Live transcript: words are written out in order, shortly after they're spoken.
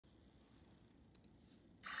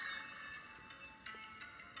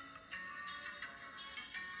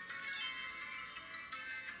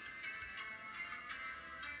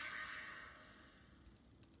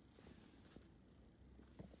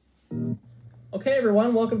Okay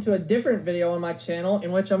everyone, welcome to a different video on my channel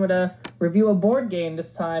in which I'm going to review a board game this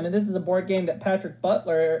time. And this is a board game that Patrick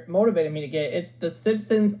Butler motivated me to get. It's the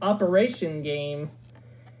Simpsons operation game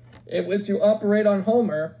in which you operate on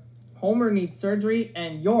Homer. Homer needs surgery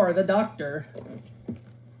and you're the doctor.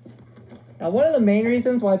 Now one of the main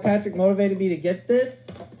reasons why Patrick motivated me to get this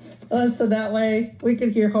so that way we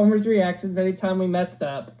could hear Homer's reactions anytime we messed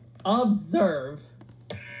up. Observe.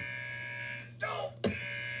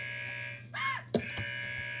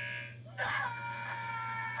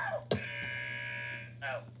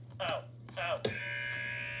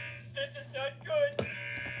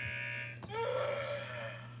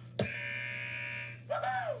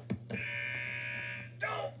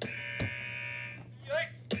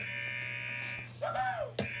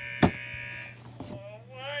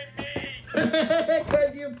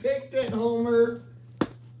 Because you picked it, Homer.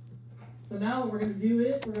 So now what we're going to do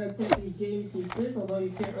is we're going to take these game pieces, although you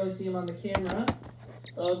can't really see them on the camera.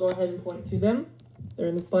 So I'll go ahead and point to them. They're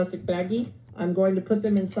in this plastic baggie. I'm going to put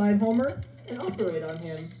them inside Homer and operate on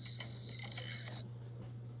him.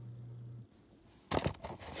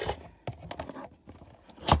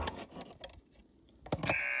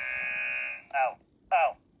 Ow,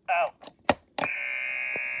 ow, ow.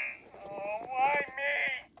 Oh, why me?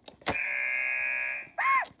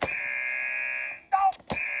 No!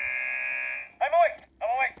 I'm awake! I'm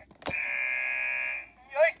awake!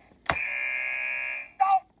 Yikes!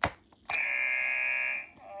 No!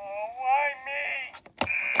 Oh, why me?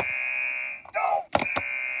 No!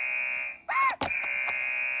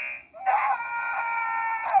 No!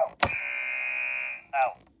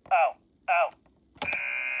 Ow, ow, ow.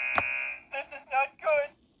 This is not good.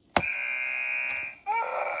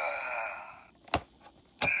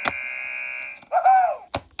 Woohoo!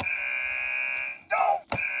 No!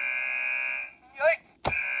 Yikes!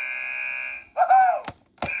 Woohoo!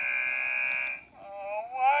 Oh,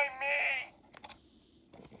 why me?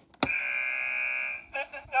 This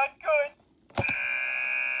is not good.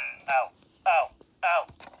 Ow, ow, ow.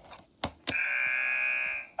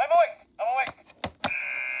 I'm awake! I'm awake!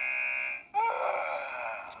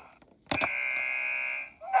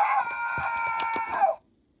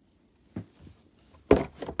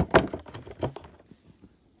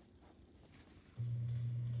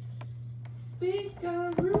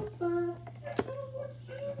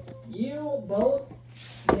 You both